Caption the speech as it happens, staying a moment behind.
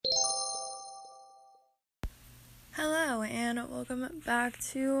Hello, and welcome back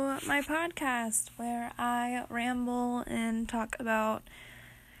to my podcast where I ramble and talk about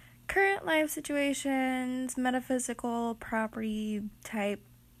current life situations, metaphysical, property type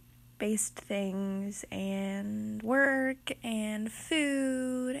based things, and work, and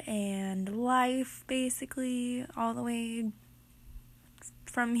food, and life, basically, all the way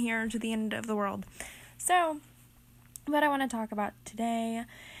from here to the end of the world. So, what I want to talk about today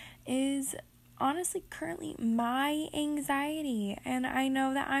is honestly currently my anxiety, and I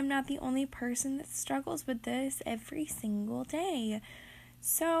know that I'm not the only person that struggles with this every single day.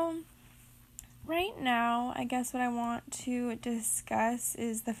 So right now, I guess what I want to discuss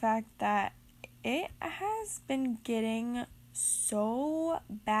is the fact that it has been getting so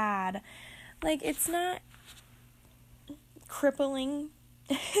bad. Like, it's not crippling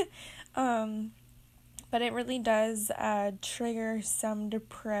but it really does trigger some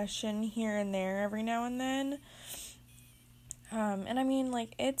depression here and there every now and then. And I mean,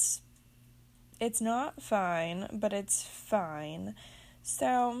 like, it's not fine, but it's fine.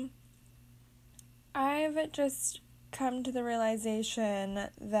 So I've just come to the realization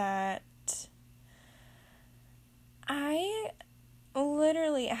that I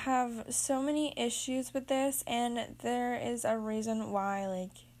literally have so many issues with this, and there is a reason why,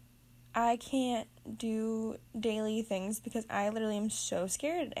 like, I can't do daily things because I literally am so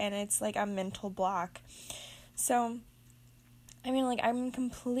scared, and it's like a mental block. So, I mean, like, I'm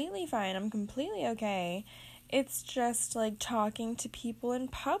completely fine. I'm completely okay. It's just, like, talking to people in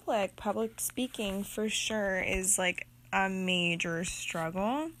public. Public speaking, for sure, is, like, a major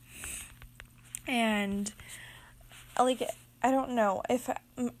struggle. And, like, I don't know. If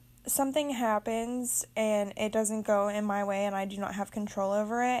something happens and it doesn't go in my way and I do not have control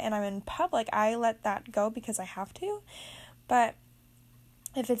over it and I'm in public, I let that go because I have to. But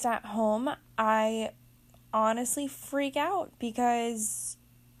if it's at home, I honestly freak out because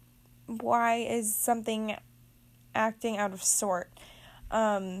why is something acting out of sort?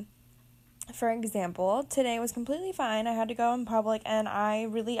 For example, today was completely fine. I had to go in public and I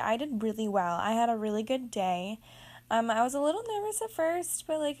did really well. I had a really good day. I was a little nervous at first,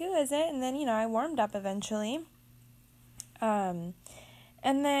 but, like, who isn't? And then, I warmed up eventually. And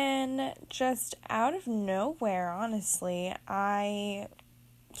then just out of nowhere, honestly, I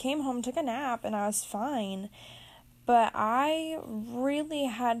came home, took a nap, and I was fine. But I really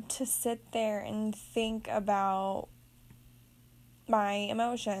had to sit there and think about my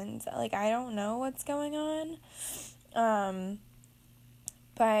emotions. Like, I don't know what's going on.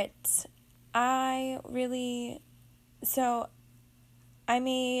 But So, I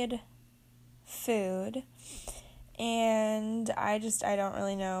made food, and I don't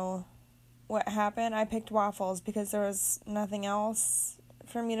really know what happened. I picked waffles because there was nothing else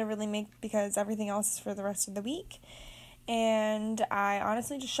for me to really make because everything else is for the rest of the week. And I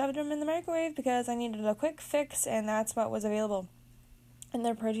honestly just shoved them in the microwave because I needed a quick fix, and that's what was available. And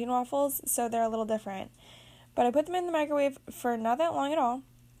they're protein waffles, so they're a little different. But I put them in the microwave for not that long at all.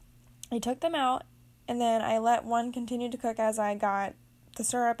 I took them out, and then I let one continue to cook as I got the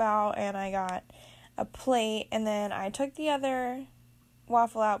syrup out and I got a plate. And then I took the other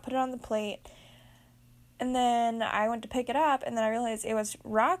waffle out, put it on the plate. And then I went to pick it up, and then I realized it was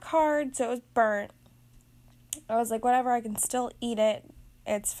rock hard, so it was burnt. I was like, whatever, I can still eat it.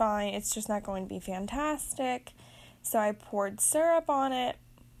 It's fine. It's just not going to be fantastic. So I poured syrup on it.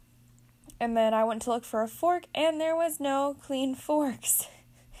 And then I went to look for a fork, and there was no clean forks.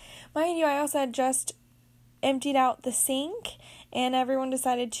 Mind you, I also had just emptied out the sink, and everyone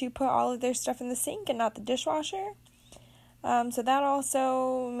decided to put all of their stuff in the sink and not the dishwasher. So that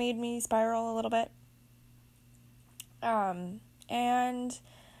also made me spiral a little bit. And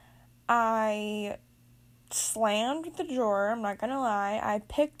I slammed the drawer, I'm not gonna lie. I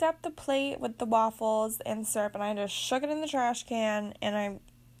picked up the plate with the waffles and syrup, and I just shook it in the trash can, and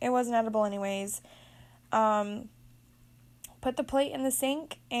it wasn't edible anyways. Put the plate in the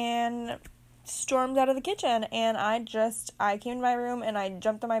sink and stormed out of the kitchen, and I came to my room and I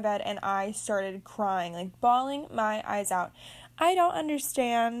jumped on my bed and I started crying, like bawling my eyes out. I don't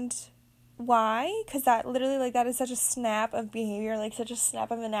understand why, because that literally, like, that is such a snap of behavior, like such a snap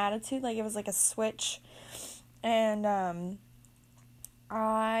of an attitude, like it was like a switch, and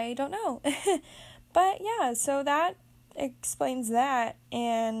I don't know. But yeah, so that explains that,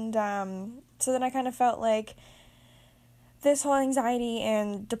 and so then I kind of felt like this whole anxiety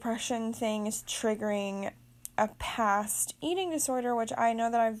and depression thing is triggering a past eating disorder, which I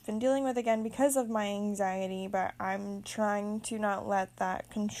know that I've been dealing with again because of my anxiety, but I'm trying to not let that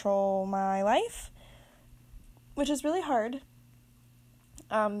control my life, which is really hard.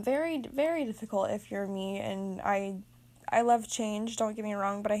 Very, very difficult if you're me, and I I love change, don't get me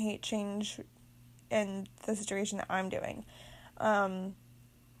wrong, but I hate change in the situation that I'm doing. But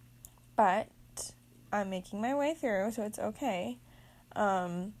I'm making my way through, so it's okay.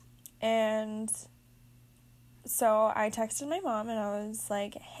 And so I texted my mom and I was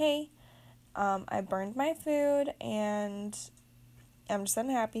like, hey, I burned my food and I'm just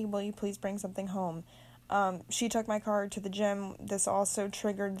unhappy. Will you please bring something home? She took my car to the gym. This also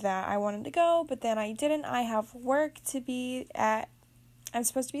triggered that I wanted to go, but then I didn't. I have work to be at. I'm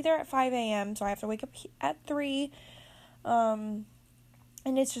supposed to be there at 5 a.m., so I have to wake up at 3. And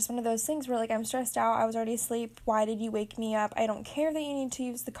it's just one of those things where, like, I'm stressed out. I was already asleep. Why did you wake me up? I don't care that you need to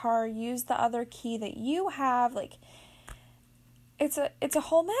use the car. Use the other key that you have. Like, it's a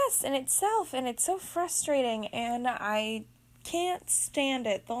whole mess in itself, and it's so frustrating, and I can't stand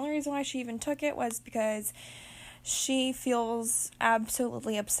it. The only reason why she even took it was because she feels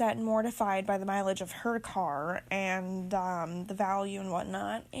absolutely upset and mortified by the mileage of her car and the value and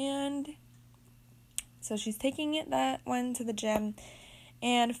whatnot. And so she's taking that one to the gym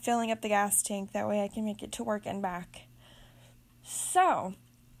and filling up the gas tank. That way I can make it to work and back. So,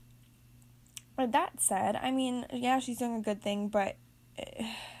 with that said, I mean, yeah, she's doing a good thing, but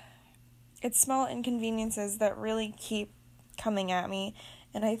it's small inconveniences that really keep coming at me.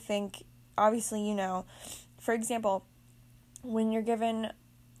 And I think, obviously, for example, when you're given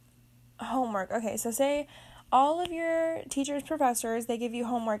homework, okay, so say all of your teachers, professors, they give you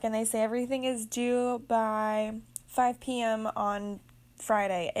homework and they say everything is due by 5 p.m. on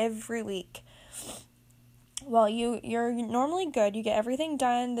Friday every week. Well, you're normally good. You get everything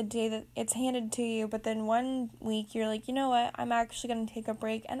done the day that it's handed to you, but then one week you're like, you know what, I'm actually going to take a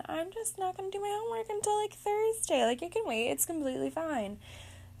break and I'm just not going to do my homework until like Thursday. Like, it can wait. It's completely fine.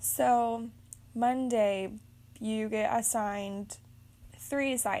 So Monday you get assigned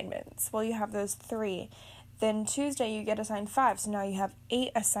 3 assignments. Well, you have those 3. Then Tuesday you get assigned 5. So now you have 8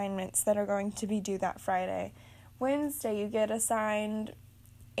 assignments that are going to be due that Friday. Wednesday you get assigned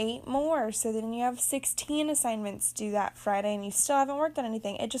 8 more, so then you have 16 assignments due that Friday, and you still haven't worked on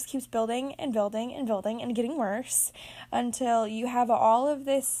anything. It just keeps building and building and building and getting worse until you have all of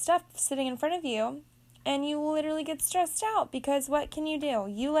this stuff sitting in front of you, and you literally get stressed out, because what can you do?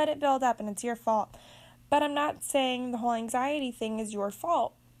 You let it build up, and it's your fault. But I'm not saying the whole anxiety thing is your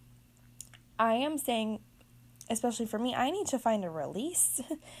fault. I am saying, especially for me, I need to find a release.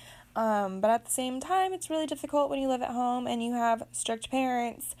 But at the same time, it's really difficult when you live at home and you have strict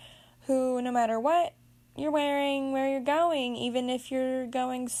parents who, no matter what you're wearing, where you're going, even if you're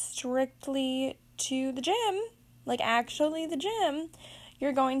going strictly to the gym, like actually the gym,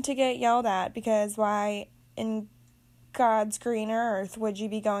 you're going to get yelled at, because why in God's green earth would you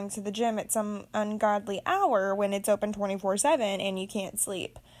be going to the gym at some ungodly hour when it's open 24/7 and you can't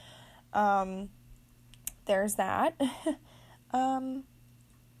sleep? There's that.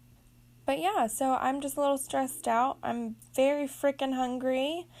 But yeah, so I'm just a little stressed out. I'm very freaking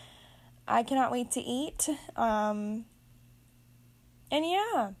hungry. I cannot wait to eat. And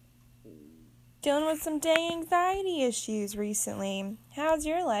yeah, dealing with some dang anxiety issues recently. How's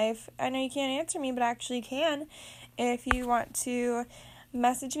your life? I know you can't answer me, but actually you can. If you want to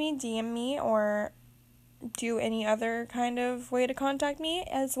message me, DM me, or do any other kind of way to contact me,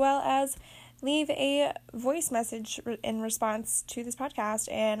 as well as leave a voice message in response to this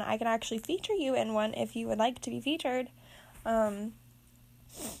podcast, and I can actually feature you in one if you would like to be featured. But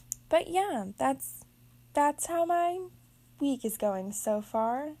yeah, that's how my week is going so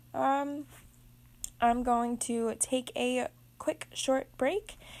far. I'm going to take a quick short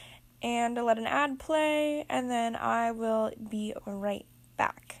break and let an ad play, and then I will be right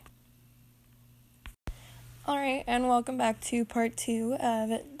back. Alright, and welcome back to part 2 of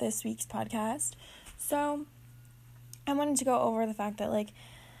this week's podcast. So, I wanted to go over the fact that, like,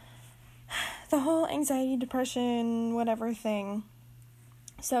 the whole anxiety, depression, whatever thing.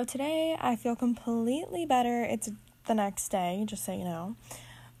 So today, I feel completely better. It's the next day, just so you know.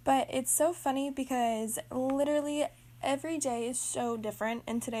 But it's so funny because literally every day is so different,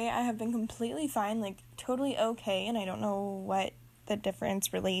 and today I have been completely fine, like, totally okay, and I don't know what the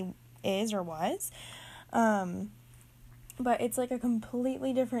difference really is or was. But it's like a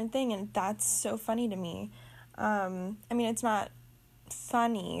completely different thing, and that's so funny to me. I mean, it's not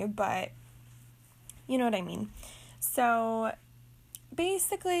funny, but you know what I mean. So,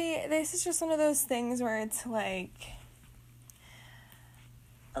 basically, this is just one of those things where it's like,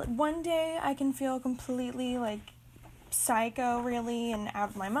 one day I can feel completely, like, psycho, really, and out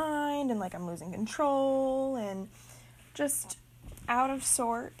of my mind, and, like, I'm losing control, and just out of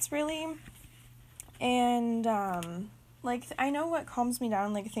sorts, really. And, like, I know what calms me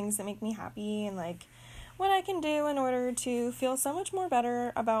down, like, things that make me happy, and, like, what I can do in order to feel so much more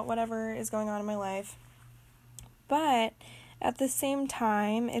better about whatever is going on in my life. But at the same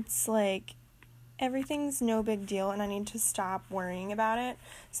time, it's like everything's no big deal and I need to stop worrying about it.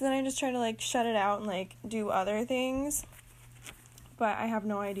 So then I just try to like shut it out and like do other things. But I have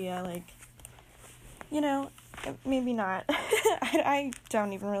no idea, like, maybe not. I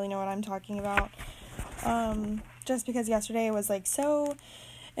don't even really know what I'm talking about. Just because yesterday was like so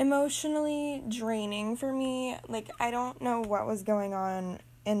emotionally draining for me. Like, I don't know what was going on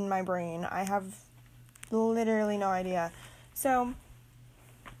in my brain. I have literally no idea. So,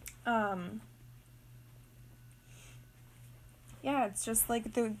 yeah, it's just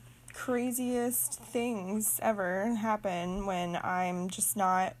like the craziest things ever happen when I'm just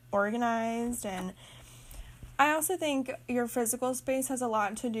not organized. And I also think your physical space has a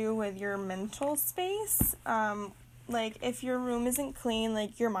lot to do with your mental space. Like, if your room isn't clean,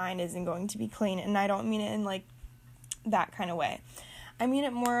 like, your mind isn't going to be clean. And I don't mean it in, like, that kind of way. I mean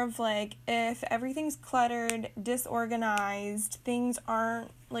it more of, like, if everything's cluttered, disorganized, things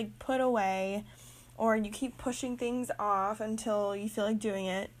aren't, like, put away, or you keep pushing things off until you feel like doing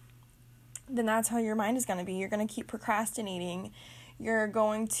it, then that's how your mind is going to be. You're going to keep procrastinating. You're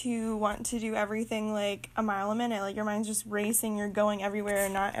going to want to do everything, like, a mile a minute. Like, your mind's just racing. You're going everywhere.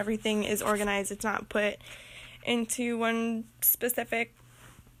 Not everything is organized. It's not put into one specific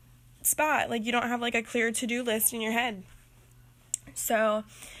spot. Like, you don't have like a clear to-do list in your head. So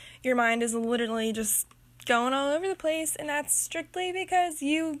your mind is literally just going all over the place, and that's strictly because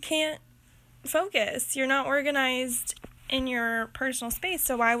you can't focus. You're not organized in your personal space,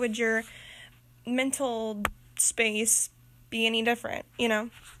 so why would your mental space be any different,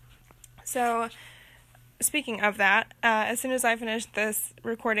 So speaking of that, as soon as I finish this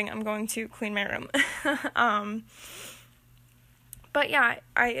recording, I'm going to clean my room. But yeah,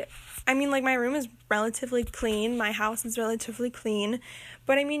 I mean, like, my room is relatively clean. My house is relatively clean.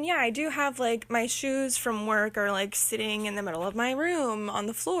 But I mean, yeah, I do have, like, my shoes from work are, like, sitting in the middle of my room on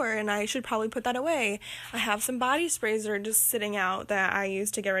the floor, and I should probably put that away. I have some body sprays that are just sitting out that I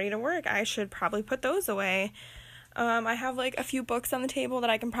use to get ready to work. I should probably put those away. I have, like, a few books on the table that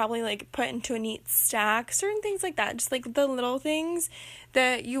I can probably, like, put into a neat stack. Certain things like that. Just, like, the little things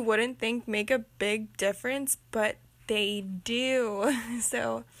that you wouldn't think make a big difference, but they do.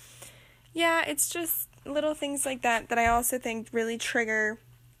 So, yeah, it's just little things like that I also think really trigger,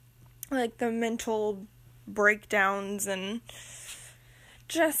 like, the mental breakdowns and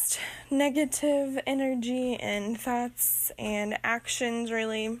just negative energy and thoughts and actions,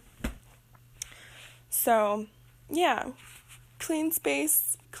 really. So, yeah, clean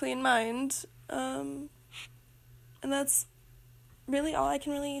space, clean mind, and that's really all I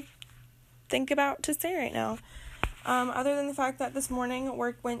can really think about to say right now. Other than the fact that this morning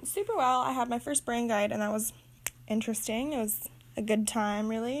work went super well. I had my first brain guide, and that was interesting. It was a good time,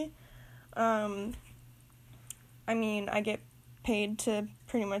 really. I mean, I get paid to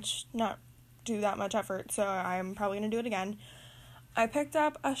pretty much not do that much effort, so I'm probably going to do it again. I picked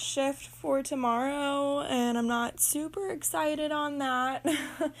up a shift for tomorrow, and I'm not super excited on that.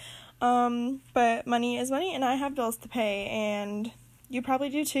 But money is money, and I have bills to pay, and you probably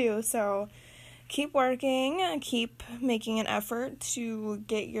do too, so keep working, keep making an effort to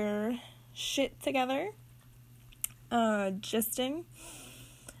get your shit together. Gisting.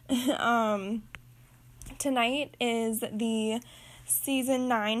 Tonight is the season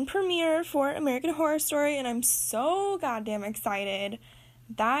 9 premiere for American Horror Story, and I'm so goddamn excited.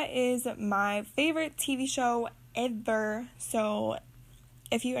 That is my favorite TV show ever. So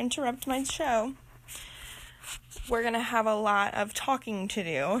if you interrupt my show, we're gonna have a lot of talking to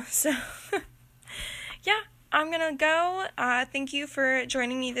do. So yeah, I'm gonna go. Thank you for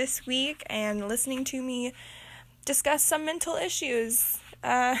joining me this week and listening to me discuss some mental issues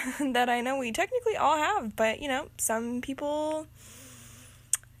that I know we technically all have, but, some people,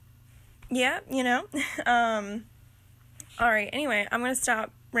 yeah, alright, anyway, I'm gonna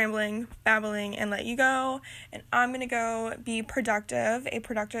stop rambling, babbling, and let you go, and I'm gonna go be a productive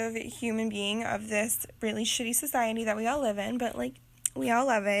human being of this really shitty society that we all live in, but, like, we all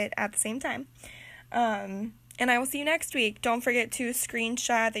love it at the same time. And I will see you next week. Don't forget to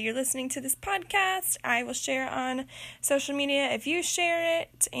screenshot that you're listening to this podcast. I will share on social media if you share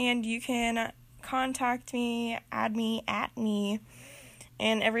it, and you can contact me, add me, at me,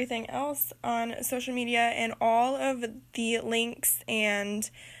 and everything else on social media, and all of the links and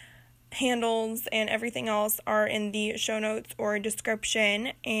handles and everything else are in the show notes or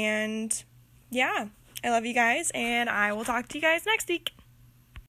description. And yeah, I love you guys, and I will talk to you guys next week.